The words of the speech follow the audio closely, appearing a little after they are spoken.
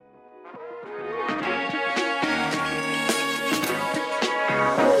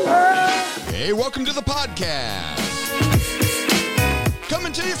Hey, welcome to the podcast.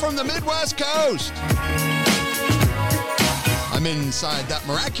 Coming to you from the Midwest Coast. I'm inside that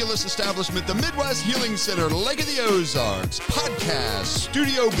miraculous establishment, the Midwest Healing Center, Lake of the Ozarks, Podcast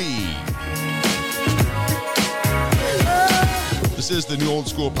Studio B. This is the New Old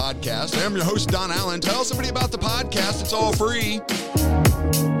School Podcast. I am your host, Don Allen. Tell somebody about the podcast. It's all free.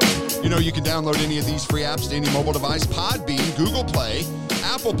 You know, you can download any of these free apps to any mobile device: Podbean, Google Play,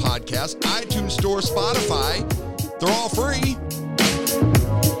 Apple Podcasts, iTunes Store, Spotify. They're all free.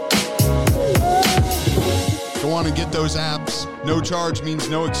 Go on and get those apps. No charge means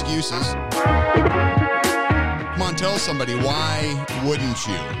no excuses. Come on, tell somebody, why wouldn't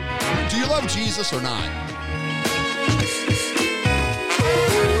you? Do you love Jesus or not?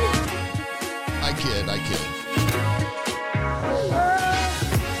 I kid.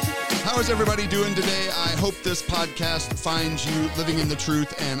 How is everybody doing today? I hope this podcast finds you living in the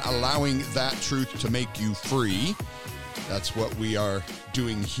truth and allowing that truth to make you free. That's what we are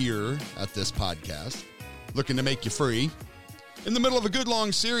doing here at this podcast, looking to make you free. In the middle of a good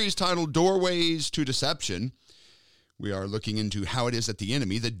long series titled Doorways to Deception, we are looking into how it is that the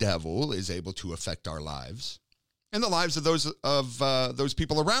enemy, the devil, is able to affect our lives and the lives of those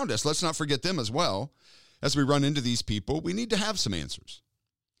people around us. Let's not forget them as well. As we run into these people, we need to have some answers.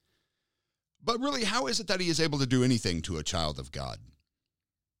 But really, how is it that he is able to do anything to a child of God?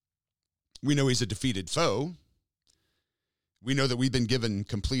 We know he's a defeated foe. We know that we've been given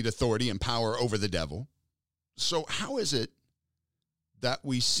complete authority and power over the devil. So how is it that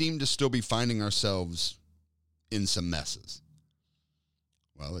we seem to still be finding ourselves in some messes?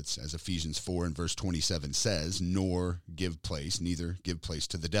 Well, it's as Ephesians 4 and verse 27 says, neither give place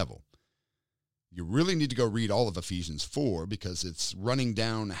to the devil. You really need to go read all of Ephesians 4 because it's running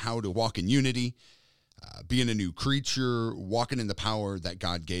down how to walk in unity, being a new creature, walking in the power that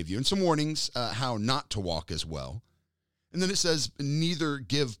God gave you, and some warnings how not to walk as well. And then it says, neither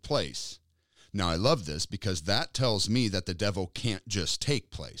give place. Now, I love this because that tells me that the devil can't just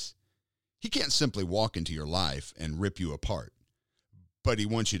take place. He can't simply walk into your life and rip you apart, but he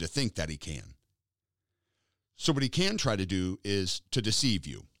wants you to think that he can. So what he can try to do is to deceive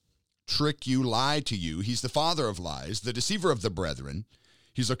you, trick you, lie to you. He's the father of lies, the deceiver of the brethren.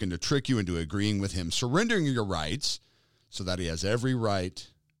 He's looking to trick you into agreeing with him, surrendering your rights so that he has every right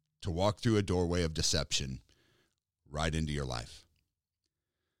to walk through a doorway of deception right into your life.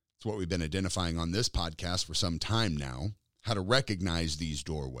 It's what we've been identifying on this podcast for some time now, how to recognize these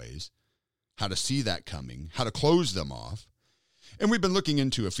doorways, how to see that coming, how to close them off. And we've been looking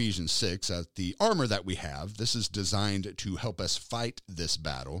into Ephesians 6 at the armor that we have. This is designed to help us fight this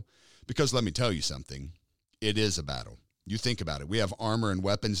battle. Because let me tell you something, it is a battle. You think about it. We have armor and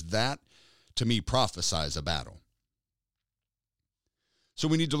weapons. That, to me, prophesies a battle. So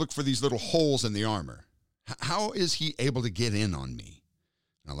we need to look for these little holes in the armor. How is he able to get in on me?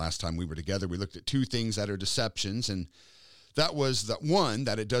 Now, last time we were together, we looked at two things that are deceptions, and that was that one,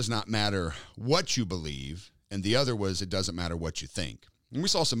 that it does not matter what you believe, and the other was it doesn't matter what you think. And we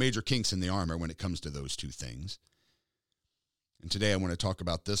saw some major kinks in the armor when it comes to those two things. And today I want to talk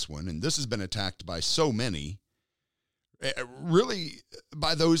about this one, and this has been attacked by so many, really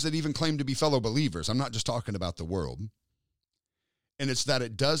by those that even claim to be fellow believers. I'm not just talking about the world. And it's that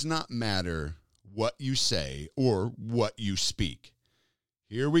it does not matter what you say or what you speak.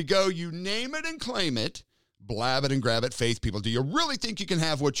 Here we go. You name it and claim it. Blab it and grab it. Faith people, do you really think you can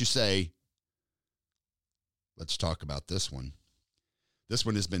have what you say? Let's talk about this one. This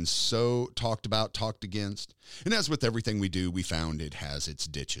one has been so talked about, talked against. And as with everything we do, we found it has its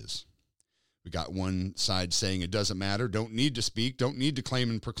ditches. We got one side saying it doesn't matter, don't need to speak, don't need to claim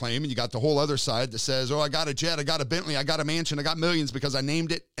and proclaim. And you got the whole other side that says, oh, I got a jet, I got a Bentley, I got a mansion, I got millions because I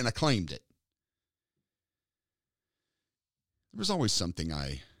named it and I claimed it. There was always something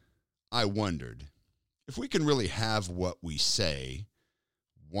I wondered. If we can really have what we say,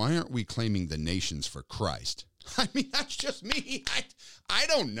 why aren't we claiming the nations for Christ? I mean, that's just me. I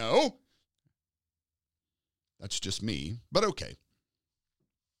don't know. That's just me, but okay.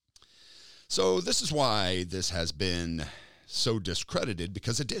 So this is why this has been so discredited,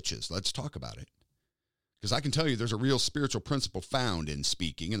 because of ditches. Let's talk about it. Because I can tell you there's a real spiritual principle found in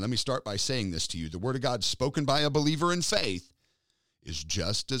speaking. And let me start by saying this to you. The word of God spoken by a believer in faith is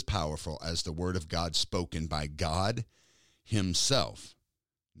just as powerful as the word of God spoken by God himself.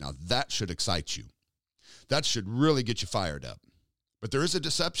 Now that should excite you. That should really get you fired up. But there is a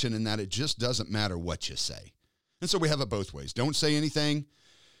deception in that it just doesn't matter what you say. And so we have it both ways. Don't say anything.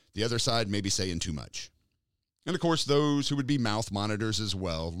 The other side may be saying too much. And of course, those who would be mouth monitors as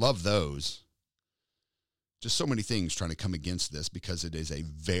well, love those. Just so many things trying to come against this because it is a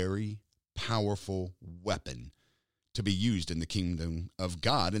very powerful weapon to be used in the kingdom of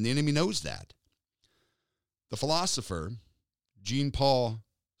God, and the enemy knows that. The philosopher Jean-Paul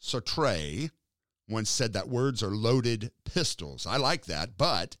Sartre once said that words are loaded pistols. I like that,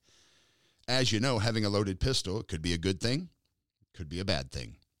 but as you know, having a loaded pistol could be a good thing, could be a bad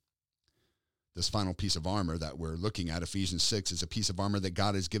thing. This final piece of armor that we're looking at, Ephesians 6, is a piece of armor that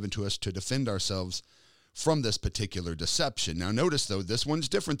God has given to us to defend ourselves from this particular deception. Now notice, though, this one's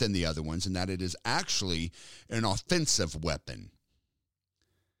different than the other ones in that it is actually an offensive weapon.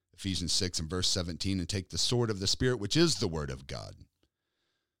 Ephesians 6 and verse 17, and take the sword of the Spirit, which is the word of God.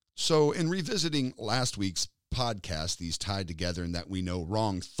 So in revisiting last week's podcast, these tied together in that we know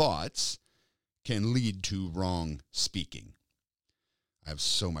wrong thoughts can lead to wrong speaking. I have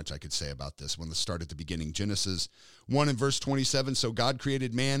so much I could say about this. Let's start at the beginning. Genesis 1 and verse 27. So God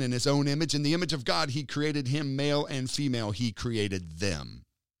created man in his own image. In the image of God, he created him, male and female. He created them.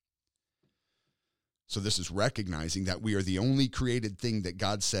 So this is recognizing that we are the only created thing that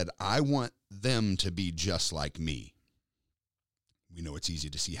God said, I want them to be just like me. We know it's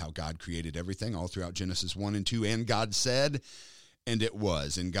easy to see how God created everything all throughout Genesis 1 and 2. And God said, and it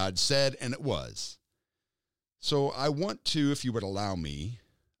was. And God said, and it was. So I want to, if you would allow me,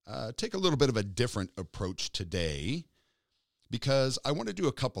 take a little bit of a different approach today because I want to do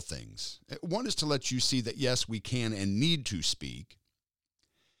a couple things. One is to let you see that, yes, we can and need to speak.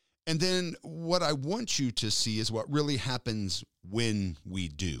 And then what I want you to see is what really happens when we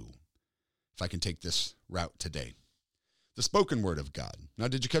do, if I can take this route today. The spoken word of God. Now,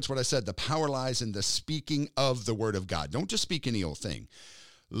 did you catch what I said? The power lies in the speaking of the word of God. Don't just speak any old thing.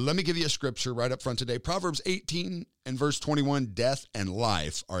 Let me give you a scripture right up front today. Proverbs 18 and verse 21, death and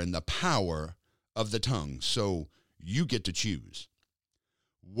life are in the power of the tongue. So you get to choose.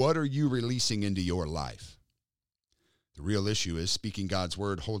 What are you releasing into your life? The real issue is speaking God's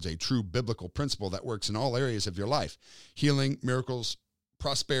word holds a true biblical principle that works in all areas of your life. Healing, miracles,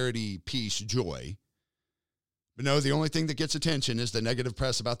 prosperity, peace, joy. But no, the only thing that gets attention is the negative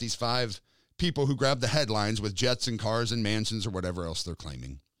press about these 5 people who grab the headlines with jets and cars and mansions or whatever else they're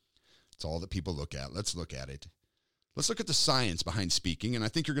claiming. It's all that people look at. Let's look at it. Let's look at the science behind speaking, and I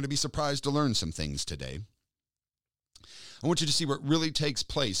think you're going to be surprised to learn some things today. I want you to see what really takes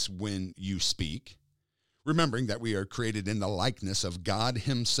place when you speak, remembering that we are created in the likeness of God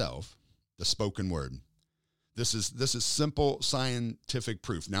himself, the spoken word. This is simple scientific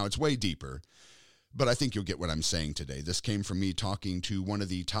proof. Now, it's way deeper, but I think you'll get what I'm saying today. This came from me talking to one of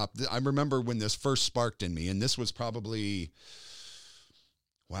the top, I remember when this first sparked in me, and this was probably,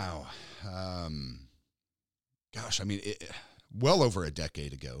 well over a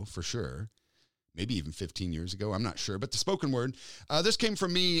decade ago, for sure. Maybe even 15 years ago, I'm not sure. But the spoken word, this came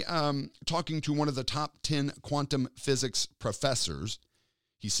from me talking to one of the top 10 quantum physics professors.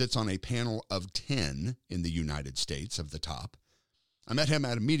 He sits on a panel of 10 in the United States of the top. I met him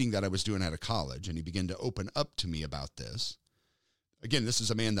at a meeting that I was doing at a college, and he began to open up to me about this. Again, this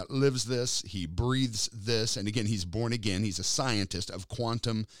is a man that lives this. He breathes this. And again, he's born again. He's a scientist of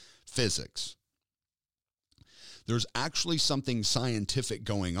quantum physics. There's actually something scientific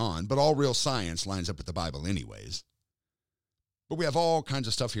going on, but all real science lines up with the Bible anyways. But we have all kinds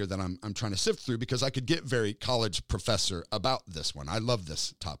of stuff here that I'm trying to sift through because I could get very college professor about this one. I love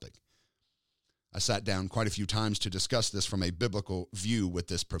this topic. I sat down quite a few times to discuss this from a biblical view with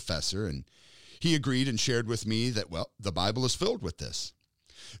this professor, and he agreed and shared with me that, well, the Bible is filled with this.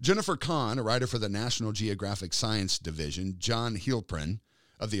 Jennifer Kahn, a writer for the National Geographic Science Division, John Hilprin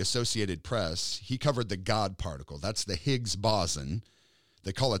of the Associated Press, he covered the God particle. That's the Higgs boson.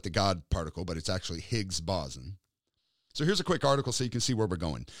 They call it the God particle, but it's actually Higgs boson. So here's a quick article so you can see where we're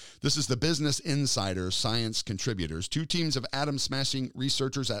going. This is the Business Insider Science Contributors. 2 teams of atom-smashing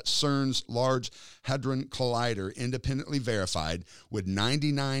researchers at CERN's Large Hadron Collider independently verified with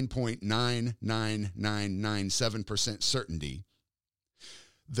 99.99997% certainty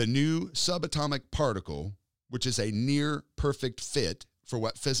the new subatomic particle, which is a near-perfect fit for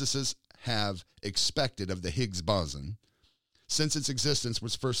what physicists have expected of the Higgs boson, since its existence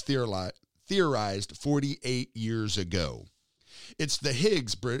was first theorized 48 years ago. It's the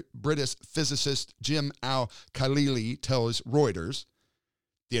Higgs, British physicist Jim Al-Khalili tells Reuters.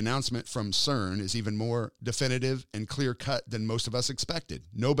 The announcement from CERN is even more definitive and clear-cut than most of us expected.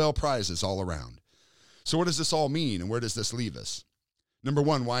 Nobel Prizes all around. So what does this all mean, and where does this leave us? Number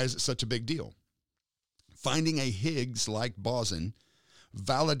one, why is it such a big deal? Finding a Higgs-like boson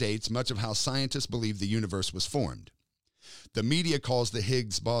validates much of how scientists believe the universe was formed. The media calls the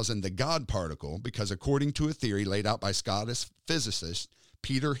Higgs boson the God particle because, according to a theory laid out by Scottish physicist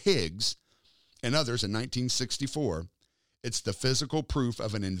Peter Higgs and others in 1964, It's the physical proof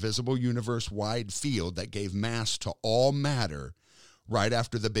of an invisible universe-wide field that gave mass to all matter right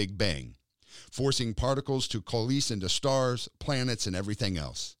after the Big Bang, forcing particles to coalesce into stars, planets, and everything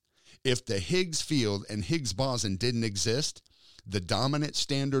else. If the Higgs field and Higgs boson didn't exist, the dominant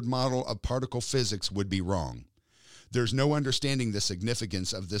standard model of particle physics would be wrong. There's no understanding the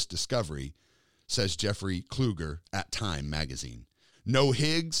significance of this discovery, says Jeffrey Kluger at Time magazine. No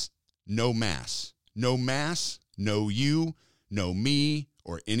Higgs, no mass. No mass, no you, no me,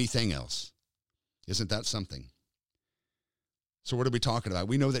 or anything else. Isn't that something? So what are we talking about?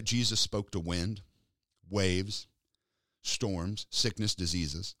 We know that Jesus spoke to wind, waves, storms, sickness,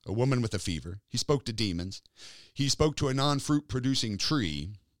 diseases, a woman with a fever. He spoke to demons. He spoke to a non-fruit producing tree.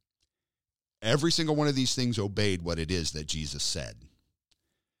 Every single one of these things obeyed what it is that Jesus said.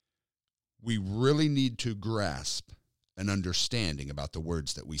 We really need to grasp an understanding about the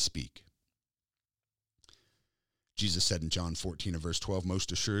words that we speak. Jesus said in John 14 and verse 12,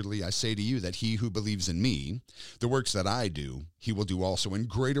 "Most assuredly, I say to you that he who believes in me, the works that I do, he will do also, and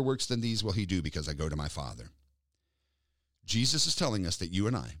greater works than these will he do, because I go to my Father." Jesus is telling us that you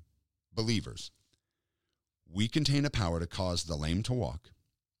and I, believers, we contain a power to cause the lame to walk,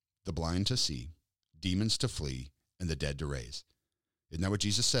 the blind to see, demons to flee, and the dead to raise. Isn't that what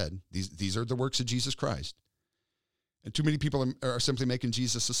Jesus said? These are the works of Jesus Christ. And too many people are simply making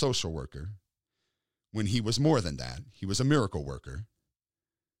Jesus a social worker, when he was more than that. He was a miracle worker.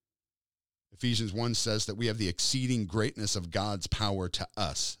 Ephesians 1 says that we have the exceeding greatness of God's power to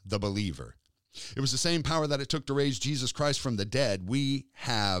us, the believer. It was the same power that it took to raise Jesus Christ from the dead. We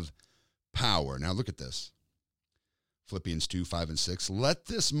have power. Now look at this. Philippians 2, 5, and 6. "Let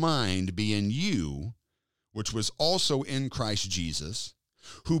this mind be in you, which was also in Christ Jesus,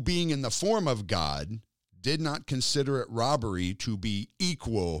 who being in the form of God, did not consider it robbery to be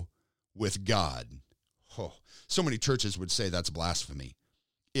equal with God." Oh, so many churches would say that's blasphemy.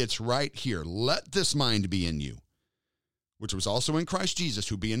 It's right here. "Let this mind be in you, which was also in Christ Jesus,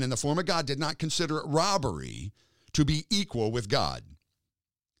 who being in the form of God did not consider it robbery to be equal with God."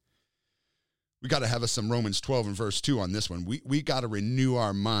 We got to have us some Romans 12 and verse 2 on this one. We got to renew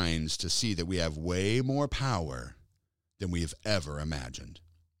our minds to see that we have way more power than we have ever imagined.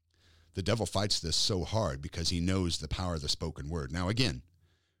 The devil fights this so hard because he knows the power of the spoken word. Now, again,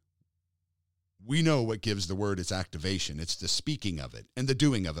 we know what gives the word its activation. It's the speaking of it and the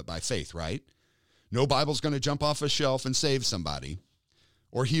doing of it by faith, right? No Bible's going to jump off a shelf and save somebody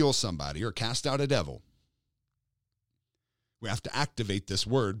or heal somebody or cast out a devil. We have to activate this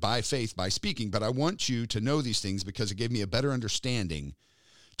word by faith, by speaking. But I want you to know these things because it gave me a better understanding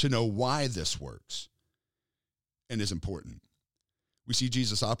to know why this works and is important. We see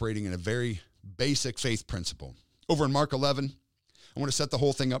Jesus operating in a very basic faith principle. Over in Mark 11, I want to set the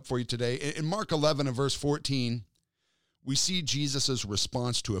whole thing up for you today. In Mark 11 and verse 14, we see Jesus'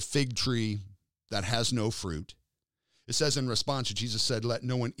 response to a fig tree that has no fruit. It says in response, Jesus said, "Let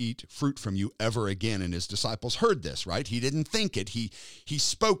no one eat fruit from you ever again." And his disciples heard this, right? He didn't think it. He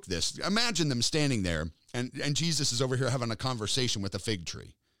spoke this. Imagine them standing there, and Jesus is over here having a conversation with a fig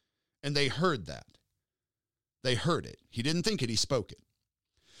tree. And they heard that. They heard it. He didn't think it. He spoke it.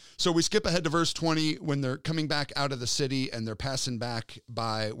 So we skip ahead to verse 20 when they're coming back out of the city and they're passing back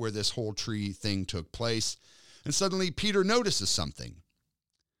by where this whole tree thing took place. And suddenly Peter notices something.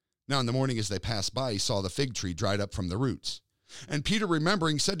 Now in the morning as they passed by, he saw the fig tree dried up from the roots. And Peter,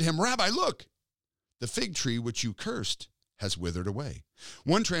 remembering, said to him, "Rabbi, look, the fig tree which you cursed has withered away."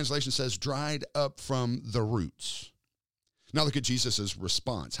 One translation says dried up from the roots. Now look at Jesus'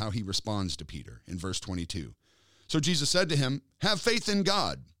 response, how he responds to Peter in verse 22. "So Jesus said to him, 'Have faith in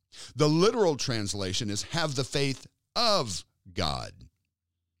God.'" The literal translation is "have the faith of God."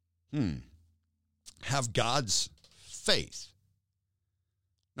 Have God's faith.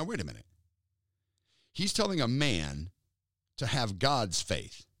 Now, wait a minute. He's telling a man to have God's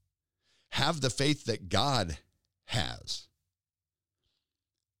faith. Have the faith that God has.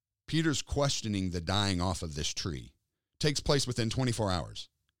 Peter's questioning the dying off of this tree. Takes place within 24 hours.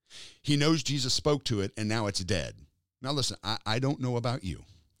 He knows Jesus spoke to it, and now it's dead. Now, listen, I don't know about you.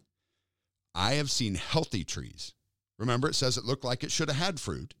 I have seen healthy trees. Remember, it says it looked like it should have had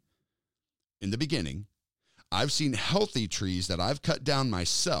fruit in the beginning. I've seen healthy trees that I've cut down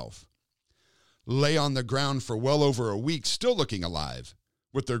myself lay on the ground for well over a week, still looking alive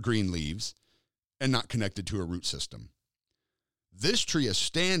with their green leaves and not connected to a root system. This tree is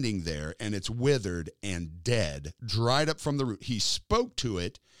standing there and it's withered and dead, dried up from the root. He spoke to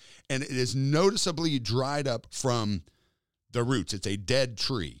it and it is noticeably dried up from the roots. It's a dead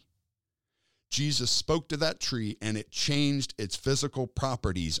tree. Jesus spoke to that tree and it changed its physical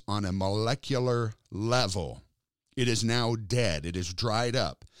properties on a molecular level It is now dead. It is dried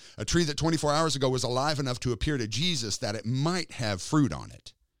up. A tree that 24 hours ago was alive enough to appear to Jesus that it might have fruit on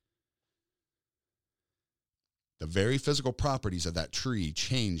it. The very physical properties of that tree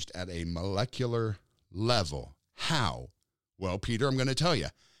changed at a molecular level. How? Well, Peter, I'm going to tell you.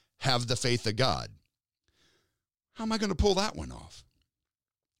 Have the faith of God. How am I going to pull that one off?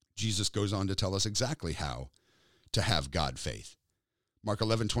 Jesus goes on to tell us exactly how to have God faith. Mark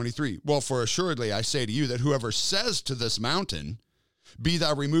 11:23. Well, for assuredly I say to you that whoever says to this mountain, be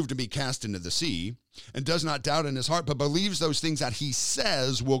thou removed and be cast into the sea, and does not doubt in his heart, but believes those things that he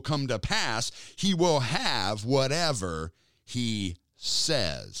says will come to pass, he will have whatever he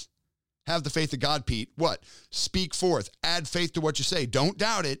says. Have the faith of God, Pete. What? Speak forth. Add faith to what you say. Don't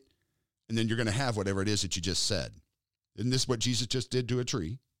doubt it. And then you're going to have whatever it is that you just said. Isn't this what Jesus just did to a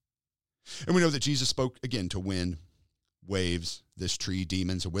tree? And we know that Jesus spoke again to wind, waves, this tree,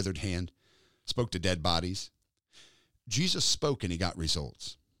 demons, a withered hand, spoke to dead bodies. Jesus spoke and he got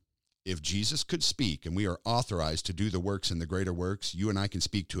results. If Jesus could speak and we are authorized to do the works and the greater works, you and I can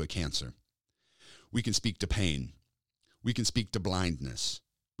speak to a cancer. We can speak to pain. We can speak to blindness.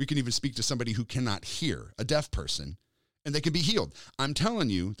 We can even speak to somebody who cannot hear, a deaf person, and they can be healed. I'm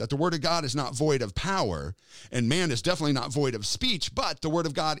telling you that the word of God is not void of power, and man is definitely not void of speech, but the word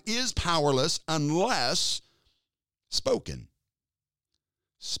of God is powerless unless spoken.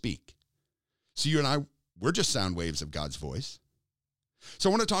 Speak. So you and I, we're just sound waves of God's voice. So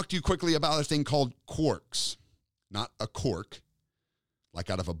I want to talk to you quickly about a thing called quarks. Not a cork,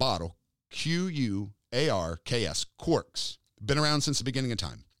 like out of a bottle. Q-U-A-R-K-S, quarks. Been around since the beginning of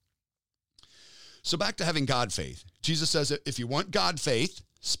time. So back to having God faith. Jesus says that if you want God faith,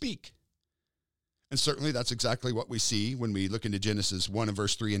 speak. And certainly that's exactly what we see when we look into Genesis 1 and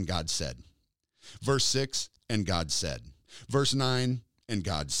verse 3, and God said. Verse 6, and God said. Verse 9, and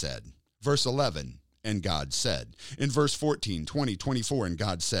God said. Verse 11, and God said. In verse 14, 20, 24, and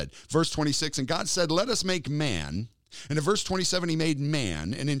God said. Verse 26, and God said, let us make man. And in verse 27, he made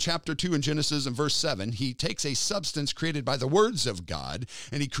man. And in chapter 2 in Genesis, in verse 7, he takes a substance created by the words of God,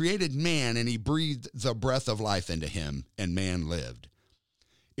 and he created man, and he breathed the breath of life into him, and man lived.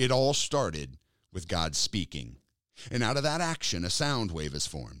 It all started with God speaking. And out of that action, a sound wave is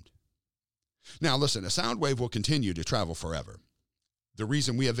formed. Now, listen, a sound wave will continue to travel forever. The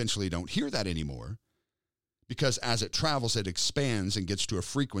reason we eventually don't hear that anymore, because as it travels, it expands and gets to a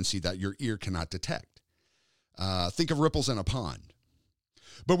frequency that your ear cannot detect. Think of ripples in a pond.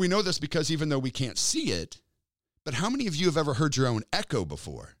 But we know this because even though we can't see it, but how many of you have ever heard your own echo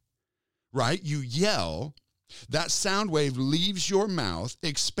before? Right? You yell, that sound wave leaves your mouth,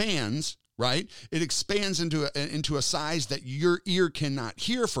 expands, right? It expands into a size that your ear cannot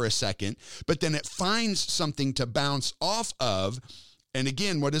hear for a second, but then it finds something to bounce off of. And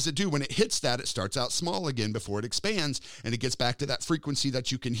again, what does it do? When it hits that, it starts out small again before it expands, and it gets back to that frequency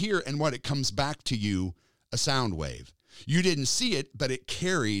that you can hear. And what? It comes back to you, a sound wave. You didn't see it, but it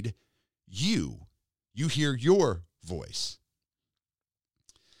carried you. You hear your voice.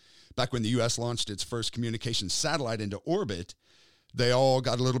 Back when the U.S. launched its first communications satellite into orbit, they all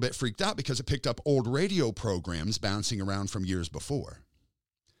got a little bit freaked out because it picked up old radio programs bouncing around from years before.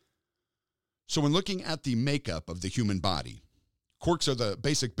 So when looking at the makeup of the human body, quarks are the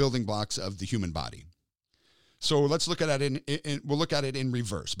basic building blocks of the human body. So let's look at it we'll look at it in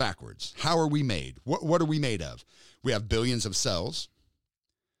reverse, backwards. How are we made? What are we made of? We have billions of cells.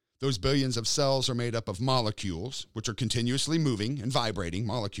 Those billions of cells are made up of molecules, which are continuously moving and vibrating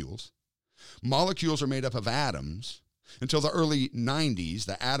molecules. Molecules are made up of atoms. Until the early 90s,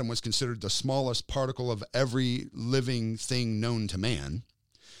 the atom was considered the smallest particle of every living thing known to man.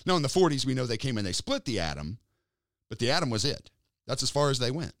 Now, in the 40s, we know they came and they split the atom, but the atom was it. That's as far as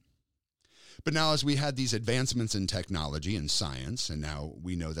they went. But now as we had these advancements in technology and science, and now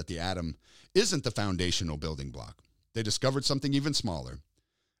we know that the atom isn't the foundational building block. They discovered something even smaller.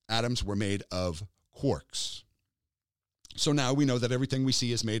 Atoms were made of quarks. So now we know that everything we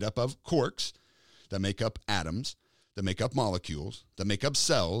see is made up of quarks that make up atoms, that make up molecules, that make up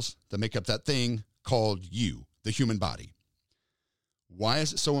cells, that make up that thing called you, the human body. Why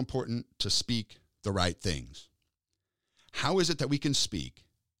is it so important to speak the right things? How is it that we can speak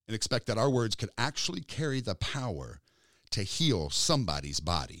and expect that our words could actually carry the power to heal somebody's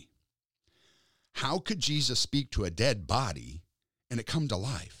body? How could Jesus speak to a dead body and it come to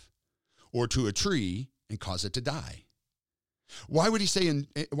life, or to a tree and cause it to die? Why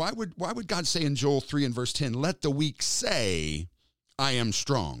would God say in Joel 3 and verse 10, let the weak say, I am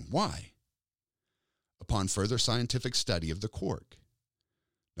strong? Why? Upon further scientific study of the quark.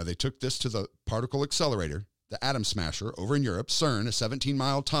 Now they took this to the particle accelerator. the atom smasher over in Europe, CERN, a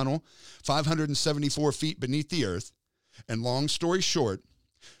 17-mile tunnel, 574 feet beneath the earth. And long story short,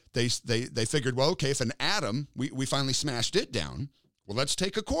 they figured, well, okay, if an atom, we finally smashed it down, well, let's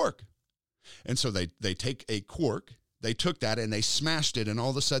take a quark. And so they take a quark, they took that and they smashed it, and all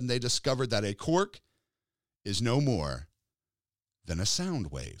of a sudden they discovered that a quark is no more than a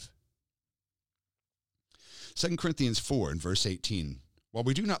sound wave. 2 Corinthians 4 and verse 18, while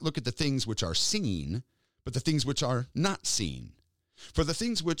we do not look at the things which are seen, but the things which are not seen. For the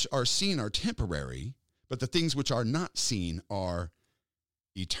things which are seen are temporary, but the things which are not seen are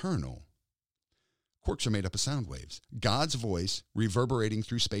eternal. Quarks are made up of sound waves, God's voice reverberating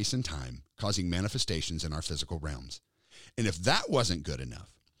through space and time, causing manifestations in our physical realms. And if that wasn't good enough,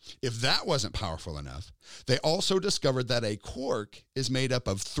 if that wasn't powerful enough, they also discovered that a quark is made up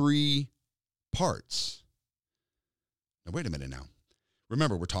of 3 parts. Now, wait a minute now.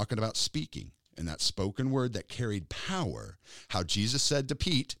 Remember, we're talking about speaking, and that spoken word that carried power, how Jesus said to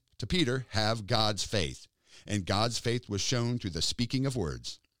Peter, have God's faith. And God's faith was shown through the speaking of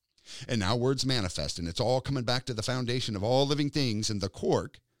words. And now words manifest, and it's all coming back to the foundation of all living things, and the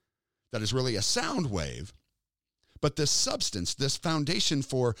quark, that is really a sound wave. But this substance, this foundation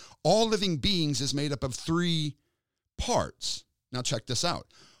for all living beings is made up of 3 parts. Now check this out.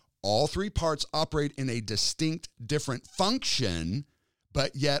 All 3 parts operate in a distinct, different function,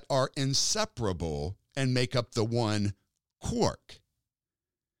 but yet are inseparable and make up the one quark.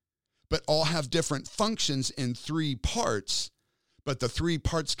 But all have different functions in 3 parts, but the 3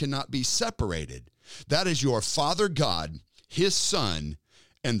 parts cannot be separated. That is your Father God, his Son,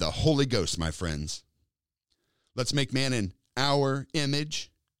 and the Holy Ghost, my friends. Let's make man in our image,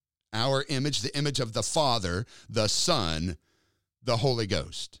 the image of the Father, the Son, the Holy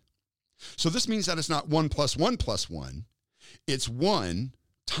Ghost. So this means that it's not 1 + 1 + 1. It's 1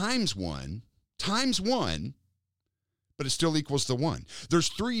 times 1 times 1, but it still equals the 1. There's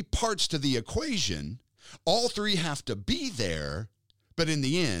 3 parts to the equation. All 3 have to be there, but in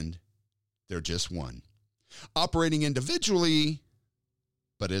the end, they're just 1. Operating individually,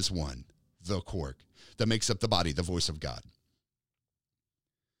 but as 1, the quark that makes up the body, the voice of God.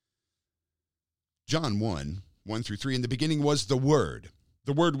 John 1, 1 through 3, in the beginning was the Word.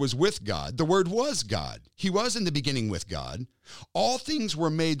 The Word was with God. The Word was God. He was in the beginning with God. All things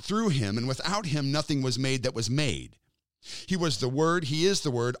were made through him, and without him nothing was made that was made. He was the Word. He is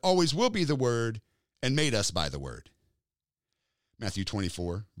the Word, always will be the Word, and made us by the Word. Matthew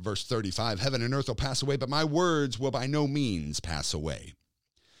 24, verse 35, heaven and earth will pass away, but my words will by no means pass away.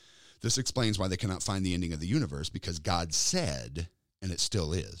 This explains why they cannot find the ending of the universe, because God said, and it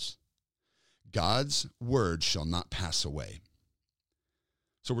still is. God's word shall not pass away.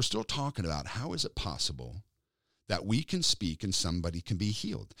 So we're still talking about how is it possible that we can speak and somebody can be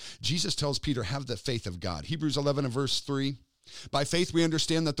healed. Jesus tells Peter, have the faith of God. Hebrews 11 and verse 3, by faith we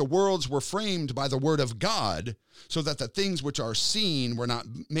understand that the worlds were framed by the word of God, so that the things which are seen were not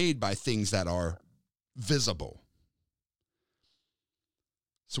made by things that are visible.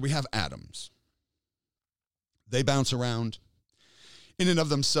 So we have atoms. They bounce around. In and of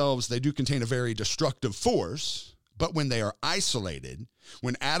themselves, they do contain a very destructive force, but when they are isolated,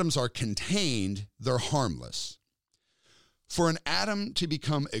 when atoms are contained, they're harmless. For an atom to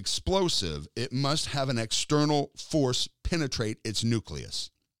become explosive, it must have an external force penetrate its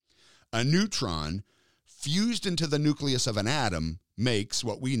nucleus. A neutron fused into the nucleus of an atom makes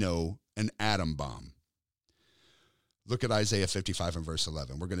what we know an atom bomb. Look at Isaiah 55 and verse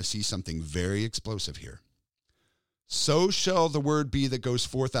 11. We're going to see something very explosive here. So shall the word be that goes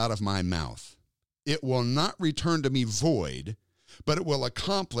forth out of my mouth. It will not return to me void, but it will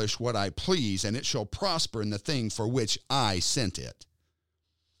accomplish what I please, and it shall prosper in the thing for which I sent it.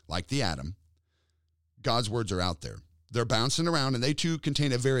 Like the atom, God's words are out there. They're bouncing around, and they too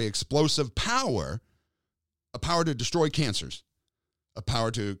contain a very explosive power, a power to destroy cancers, a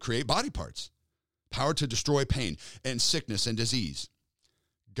power to create body parts, power to destroy pain and sickness and disease.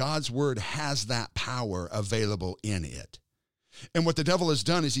 God's word has that power available in it. And what the devil has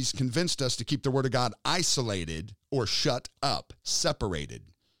done is he's convinced us to keep the word of God isolated or shut up, separated,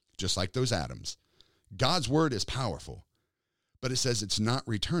 just like those atoms. God's word is powerful, but it says it's not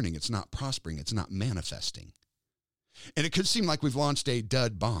returning, it's not prospering, it's not manifesting. And it could seem like we've launched a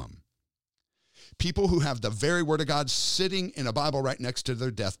dud bomb. People who have the very word of God sitting in a Bible right next to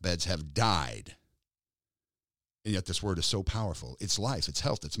their deathbeds have died. And yet this word is so powerful. It's life, it's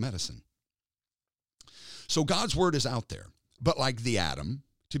health, it's medicine. So God's word is out there. But like the atom,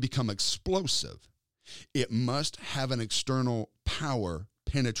 to become explosive, it must have an external power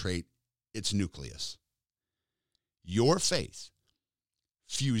penetrate its nucleus. Your faith,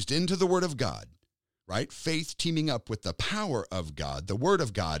 fused into the word of God, right? Faith teaming up with the power of God, the word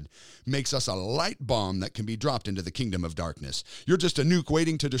of God, makes us a light bomb that can be dropped into the kingdom of darkness. You're just a nuke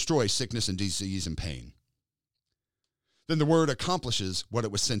waiting to destroy sickness and disease and pain. Then the word accomplishes what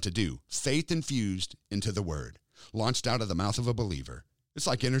it was sent to do. Faith infused into the word, launched out of the mouth of a believer. It's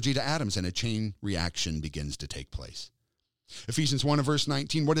like energy to atoms, and a chain reaction begins to take place. Ephesians 1 and verse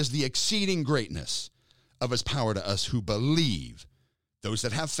 19, what is the exceeding greatness of his power to us who believe, those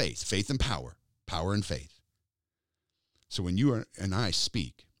that have faith, faith and power and faith. So when you and I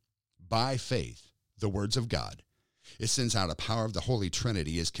speak by faith, the words of God, it sends out a power of the Holy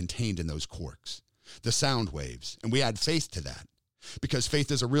Trinity is contained in those quarks, the sound waves. And we add faith to that because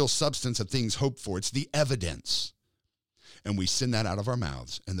faith is a real substance of things hoped for. It's the evidence. And we send that out of our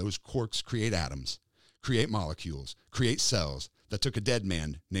mouths, and those quarks create atoms, create molecules, create cells that took a dead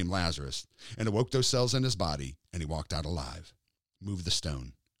man named Lazarus and awoke those cells in his body, and he walked out alive. Move the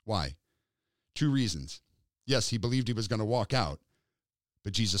stone. Why? 2 reasons. Yes, he believed he was going to walk out,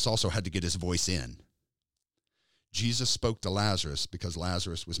 but Jesus also had to get his voice in. Jesus spoke to Lazarus because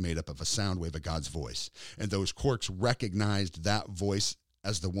Lazarus was made up of a sound wave of God's voice, and those quarks recognized that voice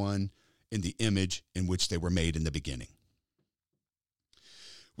as the one in the image in which they were made in the beginning.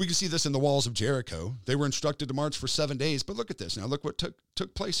 We can see this in the walls of Jericho. They were instructed to march for 7 days, but look at this. Now look what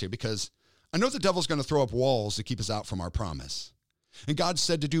took place here, because I know the devil's going to throw up walls to keep us out from our promise. And God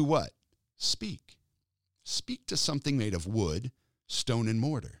said to do what? Speak. Speak to something made of wood, stone, and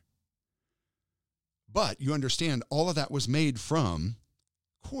mortar. But you understand, all of that was made from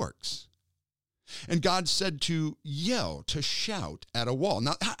quarks. And God said to yell, to shout at a wall.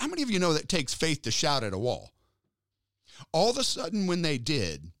 Now, how many of you know that it takes faith to shout at a wall? All of a sudden when they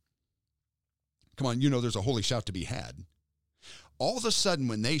did, come on, you know there's a holy shout to be had. All of a sudden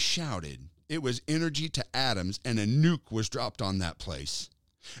when they shouted, it was energy to atoms, and a nuke was dropped on that place.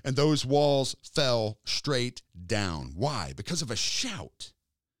 And those walls fell straight down. Why? Because of a shout.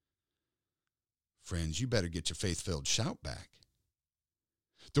 Friends, you better get your faith-filled shout back.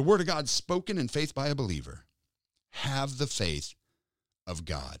 The word of God spoken in faith by a believer. Have the faith of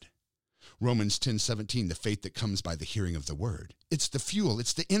God. Romans 10:17, the faith that comes by the hearing of the word. It's the fuel.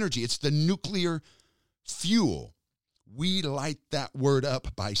 It's the energy. It's the nuclear fuel. We light that word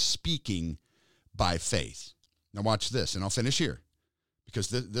up by speaking by faith. Now watch this, and I'll finish here, because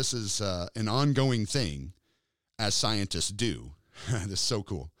this is an ongoing thing as scientists do. This is so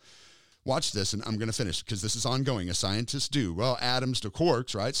cool. Watch this, and I'm going to finish, because this is ongoing, as scientists do. Well, atoms to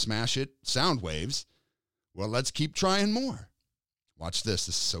quarks, right? Smash it, sound waves. Well, let's keep trying more. Watch this.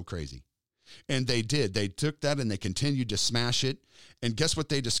 This is so crazy. And they did. They took that and they continued to smash it. And guess what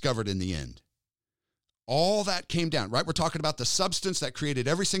they discovered in the end? All that came down, right? We're talking about the substance that created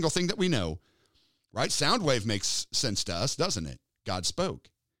every single thing that we know, right? Sound wave makes sense to us, doesn't it? God spoke.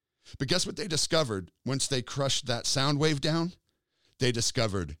 But guess what they discovered once they crushed that sound wave down? They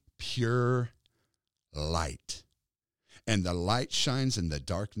discovered pure light. And the light shines in the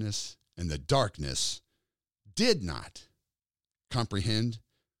darkness, and the darkness did not comprehend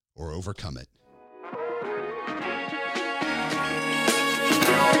or overcome it.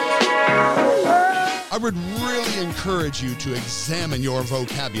 I would really encourage you to examine your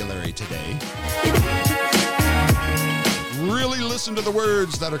vocabulary today. Really listen to the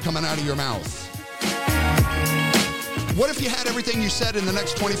words that are coming out of your mouth. What if you had everything you said in the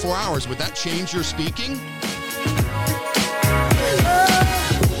next 24 hours? Would that change your speaking?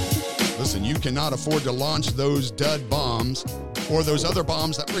 Listen, you cannot afford to launch those dud bombs or those other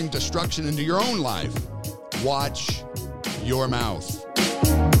bombs that bring destruction into your own life. Watch your mouth.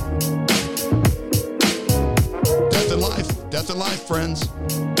 Death and life, friends. Come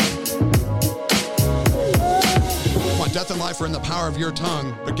on, death and life are in the power of your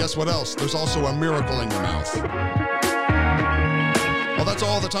tongue, but guess what else? There's also a miracle in your mouth. Well, that's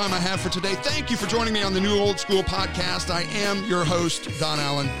all the time I have for today. Thank you for joining me on the New Old School podcast. I am your host, Don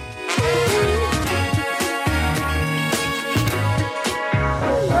Allen.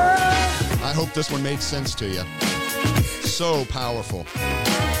 I hope this one made sense to you. So powerful.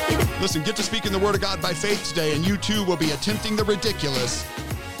 Listen, get to speak in the Word of God by faith today, and you too will be attempting the ridiculous,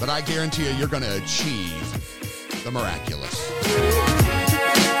 but I guarantee you're going to achieve the miraculous.